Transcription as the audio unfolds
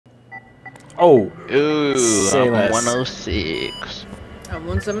Oh. Ooh, Say I'm less. 106. I'm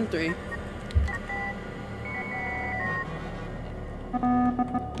 173.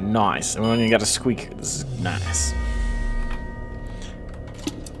 Nice. And when you got a squeak, this is nice.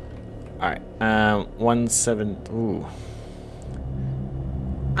 Alright. 17. Ooh.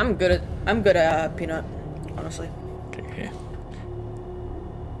 I'm good at peanut, honestly. Okay.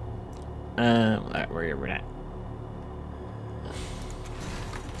 Alright, where are we at?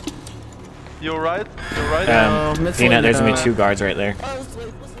 You're right. You're right. Peanut, there's gonna be 2 guards right there.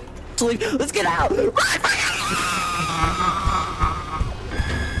 Let's get out!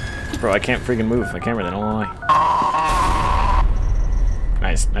 Bro, I can't freaking move my camera, then I don't know why.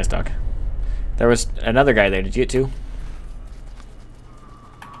 Nice, nice dog. There was another guy there. Did you get 2?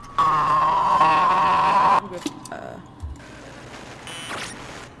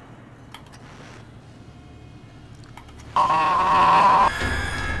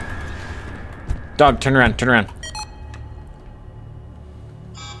 Dog, turn around, turn around.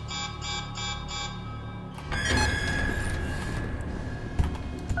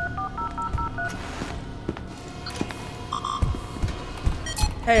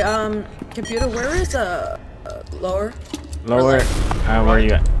 Hey, computer, where is lower? Lower. Where are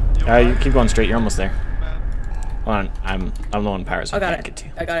you at? You keep going straight. You're almost there. Hold on, I'm low on power, so I can't get to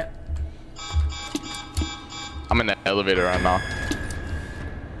you. I got it. I'm in the elevator right now.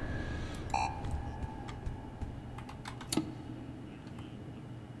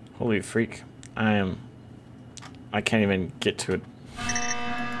 Holy freak! I can't even get to it.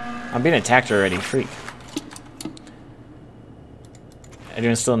 I'm being attacked already. Freak.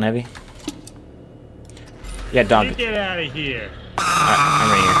 Anyone still in heavy? Yeah, dog. Get out of here. I'm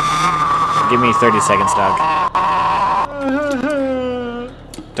right here. Give me 30 seconds, dog.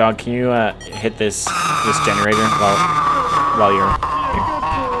 Dog, can you hit this generator while you're here?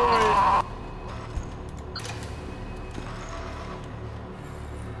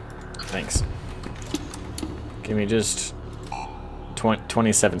 Thanks. Give me just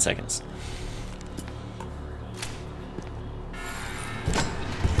 27 seconds.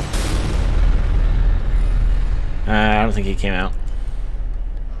 I don't think he came out.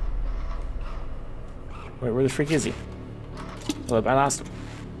 Wait, where the freak is he? Well, I lost him.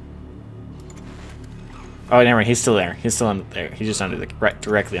 Oh, never mind. He's still there. He's still under there. He's just under the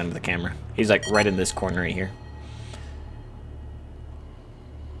directly under the camera. He's like right in this corner right here.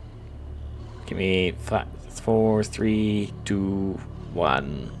 Give me 5, 4, 3, 2,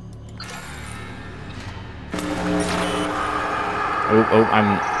 1. Oh,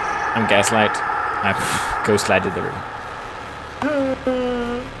 I'm gaslight. I ghost lighted the room.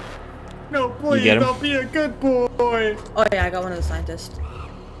 No, please, get him? I'll be a good boy. Oh yeah, I got one of the scientists.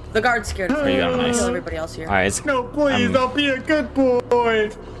 The guard's scared. Oh, you got him, nice. Kill everybody else here. Alright, No, please, I'll be a good boy.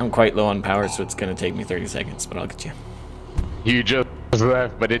 I'm quite low on power, so it's gonna take me 30 seconds, but I'll get you. You just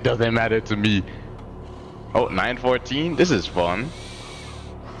left, but it doesn't matter to me. Oh, 914? This is fun.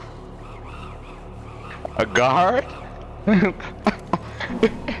 A guard?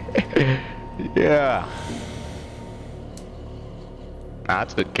 Yeah. I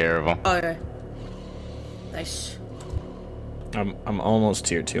took care of him. Oh, okay. Nice. I'm almost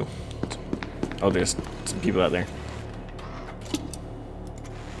tier 2. Oh, there's some people out there.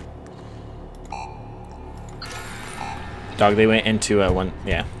 Dog, they went into one.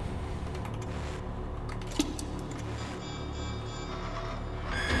 Yeah.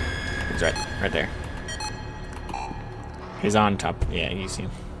 He's right there. He's on top. Yeah, you see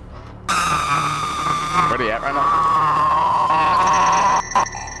him. Where are you at right now?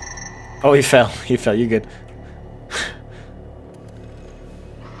 Oh, he fell. He fell. You good?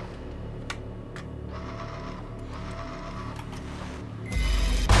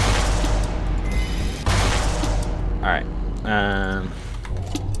 Alright.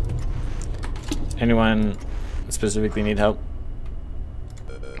 Anyone specifically need help?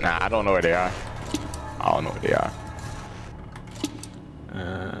 Nah, I don't know where they are. I don't know where they are.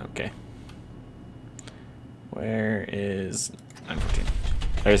 Okay. Where is 914?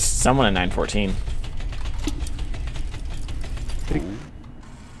 There's someone in 914.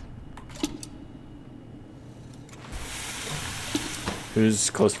 Who's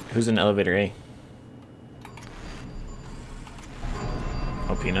close? Who's in elevator A?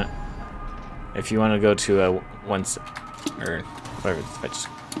 Oh, Peanut. If you want to go to once or whatever, fetch.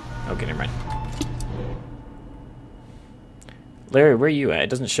 Okay, never mind. Larry, where are you at? It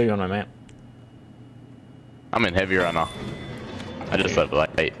doesn't show you on my map. I'm in heavy right now. I just left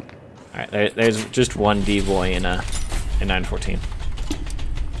light. Alright, there's just one D-boy in 914.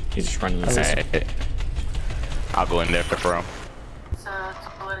 He's just running the system. I'll go in there for him.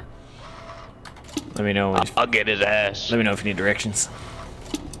 Let me know. I'll get his ass. Let me know if you need directions.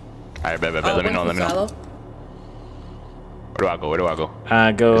 Alright, bet. Let me know. Let me know. Silo. Where do I go?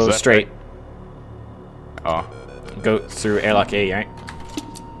 Go Is that straight. Oh. Go through airlock A, right?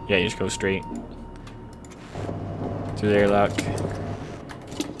 Yeah, you just go straight through the airlock,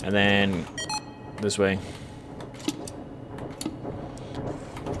 and then this way,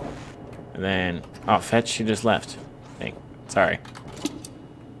 and then fetch. She just left. Dang, sorry.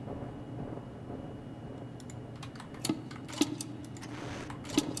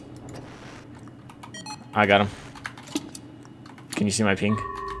 I got him. Can you see my ping?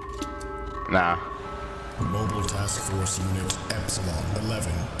 Nah. Mobile Task Force Unit Epsilon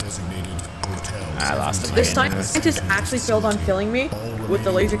 11 designated Hotel. I lost him. This scientist actually failed on killing me with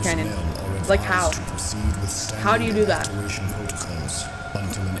the laser cannon. Like how? How do you do that?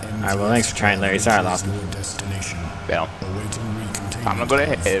 Alright, well thanks for trying, Larry. Sorry I lost him. Damn. I'm gonna go to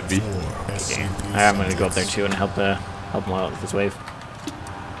heavy. Yeah. I'm gonna go up there too and help him out with this wave.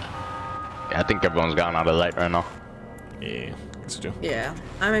 Yeah, I think everyone's gotten out of light right now. Yeah, guess we do. Yeah,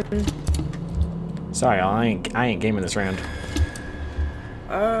 I mean, Sorry, y'all. I ain't gaming this round.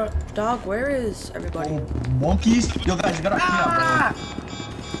 dog, where is everybody? Monkeys? Yo, guys, you gotta help me out,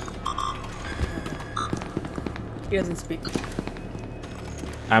 He doesn't speak.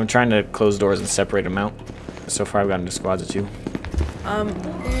 I'm trying to close doors and separate them out. So far, I've gotten into squads of 2.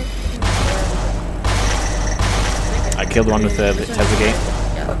 I killed one with the Tesla gate.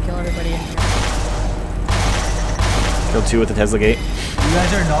 Yeah, I'll kill everybody in here. Killed 2 with the Tesla gate. bro. You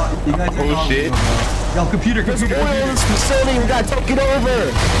guys are not. You guys are not. shit. Yo, computer. This facility, we gotta take it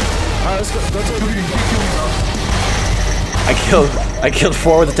over. Alright, let's go take it. I killed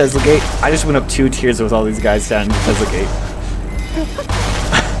 4 with the Tesla gate. I just went up 2 tiers with all these guys down in the Tesla gate.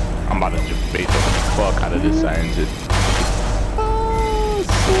 I'm about to just bait the fuck out of this scientist. Oh,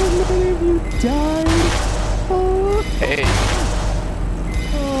 so many of you died. Oh, Hey. I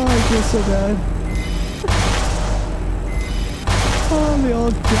feel so bad. Oh, they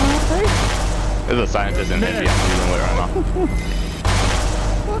all died. There's a scientist in heavy I'm dealing with right now.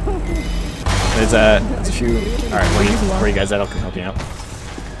 There's a few. Alright, where are you guys at? I can help you out.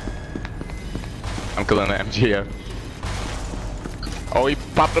 I'm killing the MGF. Oh, he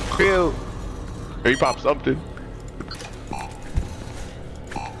popped a pill. Or he popped something.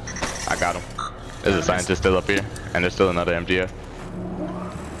 I got him. There's a scientist still up here, and there's still another MGF.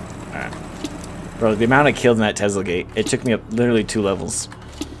 Alright. Bro, the amount I killed in that Tesla gate, it took me up literally 2 levels.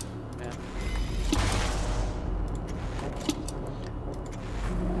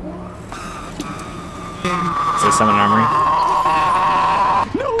 Is there someone in armory?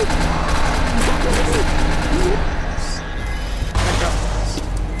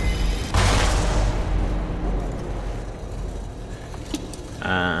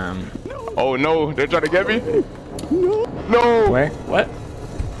 Oh no, they're trying to get me. No. Where? What?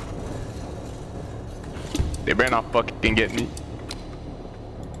 They better not fucking get me.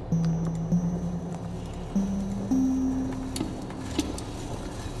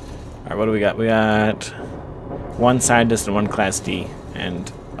 Alright, what do we got? We got 1 scientist and 1 class D,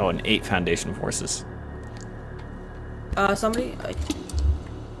 and and 8 Foundation forces. Somebody.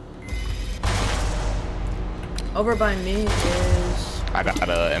 Over by me is. I got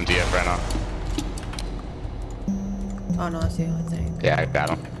a MGF right now. Oh no, that's the only thing. Yeah, I got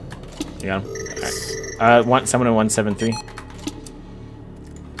him. You got him? Alright. Someone in 173.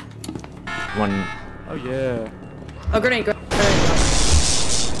 One. Oh yeah. Oh, grenade.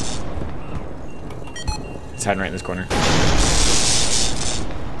 He's hiding right in this corner.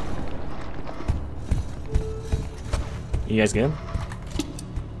 You guys get him?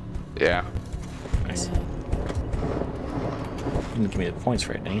 Yeah. Nice. You can give me the points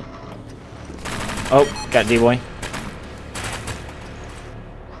for it, dang it. Oh, got D-boy.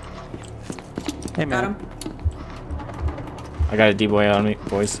 Hey Got man. him. I got a D-boy on me,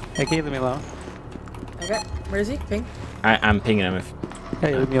 boys. Hey, can you leave me alone? Okay. Where is he? Ping. I'm pinging him if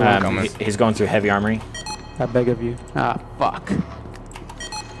Hey, leave me alone. he's going through heavy armory. I beg of you. Ah, fuck.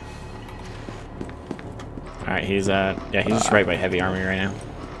 Alright, he's he's just right by heavy armory right now.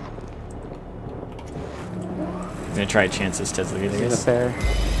 I'm gonna try to chance this Tesla, I This guess. is fair.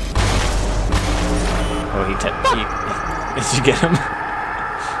 Oh, he did you get him?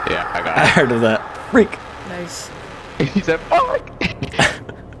 Yeah, I I got heard of that. Freak. Nice. it. He said, fuck.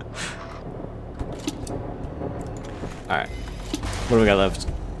 Alright. What do we got left?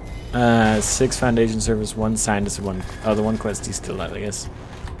 6 Foundation service, 1 scientist, 1. Oh, the 1 quest he's still alive, I guess.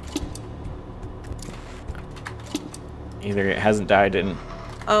 Either it hasn't died in.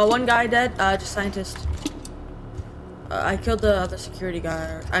 1 guy dead. Just scientist. I killed the other security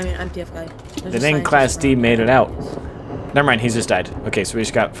guy. I mean, MTF guy. The thing Class D made it out. Never mind, he's just died. Okay, so we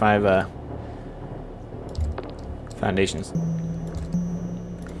just got 5 foundations.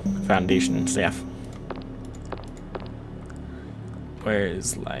 Foundations, yeah.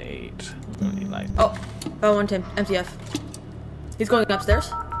 Where's light? I need light. Oh, found one Tim. MTF. He's going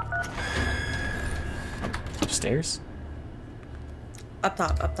upstairs. Upstairs? Up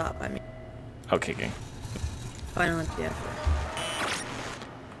top, I mean. Okay, gang. Final MTF.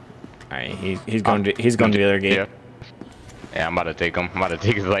 Alright, he's going to the other gate. Yeah, I'm about to take him. I'm about to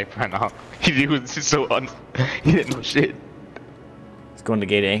take his life right now. He was just so he didn't know shit. He's going to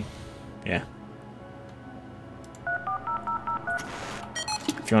gate A. Yeah.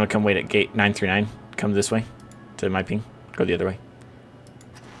 If you want to come wait at gate 939, come this way to my ping. Go the other way.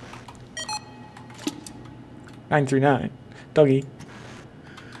 939, doggy.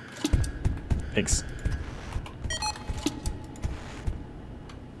 Thanks.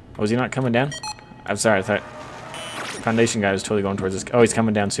 Was he not coming down? I'm sorry, I thought Foundation guy was totally going towards this. Oh, he's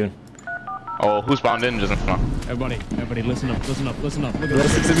coming down soon. Oh, who spawned in just now? Everybody, listen up. Listen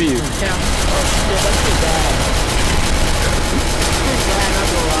to me. Yeah.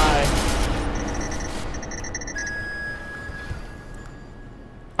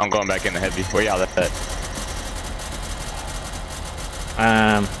 I'm going back in the heavy. Where y'all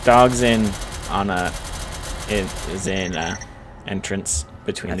at? Dog's in on is in entrance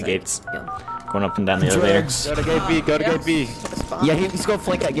between the gates. Going up and down the elevator. Go to gate B. Go to gate B. Yeah, he's going to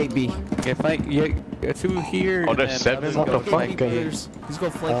flank at gate B. Okay, flank. Yeah, 2 here. Oh, there's 7. What the fuck? He's going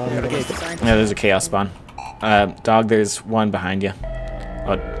to flank there. Gate. Yeah, there's a chaos spawn. Dog, there's one behind you.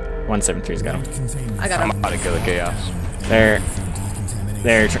 Oh, 173's got him. I got I'm him. about to kill the chaos.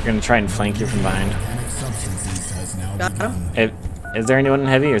 They're gonna try and flank you from behind. Got him. Is there anyone in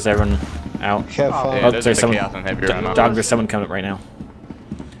heavy, or is everyone out? Yeah, there's there's a someone. chaos and heavy right now. Dog, there's someone coming up right now.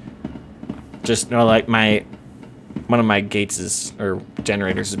 Just know, like one of my gates is or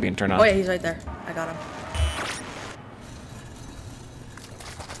generators is being turned on. Oh yeah, he's right there. I got him.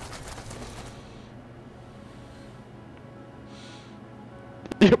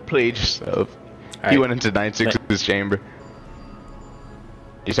 You played yourself. Right. He went into 96's chamber.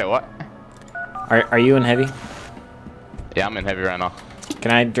 You said what? Are you in heavy? Yeah, I'm in heavy right now. Can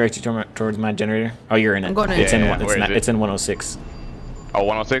I direct you towards my generator? Oh, you're in it. I'm going in. It's in Yeah, one. where is it? It's in 106. Oh,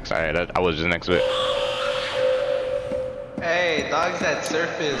 106? Alright, I was just next to it. Hey, dog's at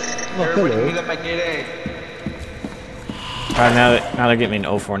surface. Everybody meet up at gate A. Now they're getting me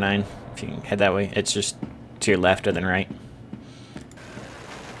an 049. If you can head that way, it's just to your left and then right.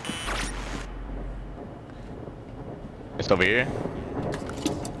 It's over here.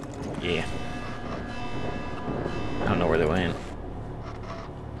 Yeah. I don't know where they went.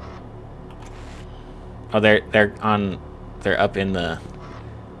 Oh, they're up in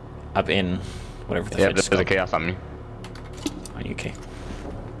whatever the Yeah, fudge is there's a called. chaos on me. On UK.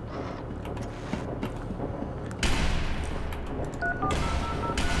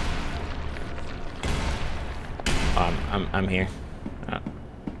 I'm here.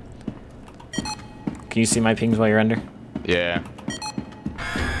 Can you see my pings while you're under? Yeah.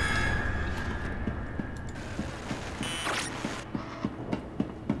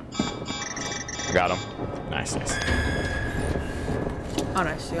 Got him. Nice. Oh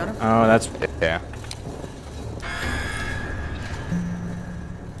nice, you got him. Oh, that's Yeah.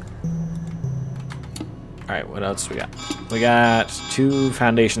 alright. What else we got? We got 2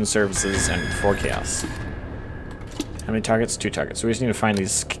 foundation services and 4 chaos. How many targets? 2 targets. So we just need to find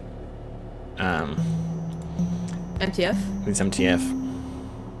these MTF. these MTF.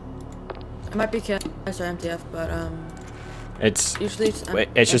 It might be chaos or MTF, but It's usually it's,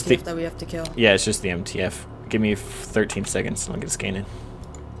 it's just MTF that we have to kill. yeah, it's just the MTF. Give me 13 seconds and I'll get a scan in.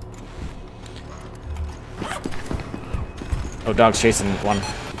 Oh, dog's chasing one.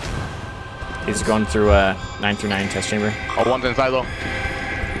 He's going through a 939 test chamber. Oh, one's in silo.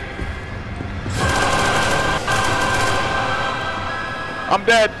 I'm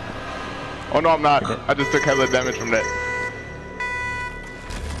dead. Oh no, I'm not. I just took hella damage from that.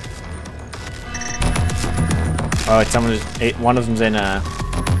 Oh, it's someone. One of them's in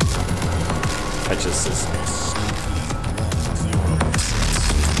touches this.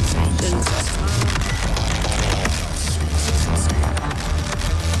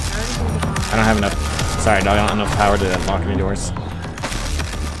 I don't have enough. Sorry, dog. I don't have enough power to unlock any doors.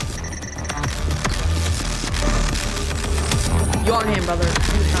 You on him, brother.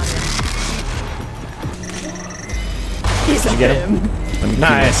 He's on him. He's Did you get him?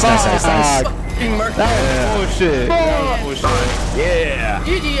 Nice. Fucking murder. Bullshit.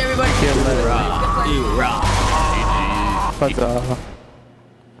 GG, everybody. You rock. Huzzah.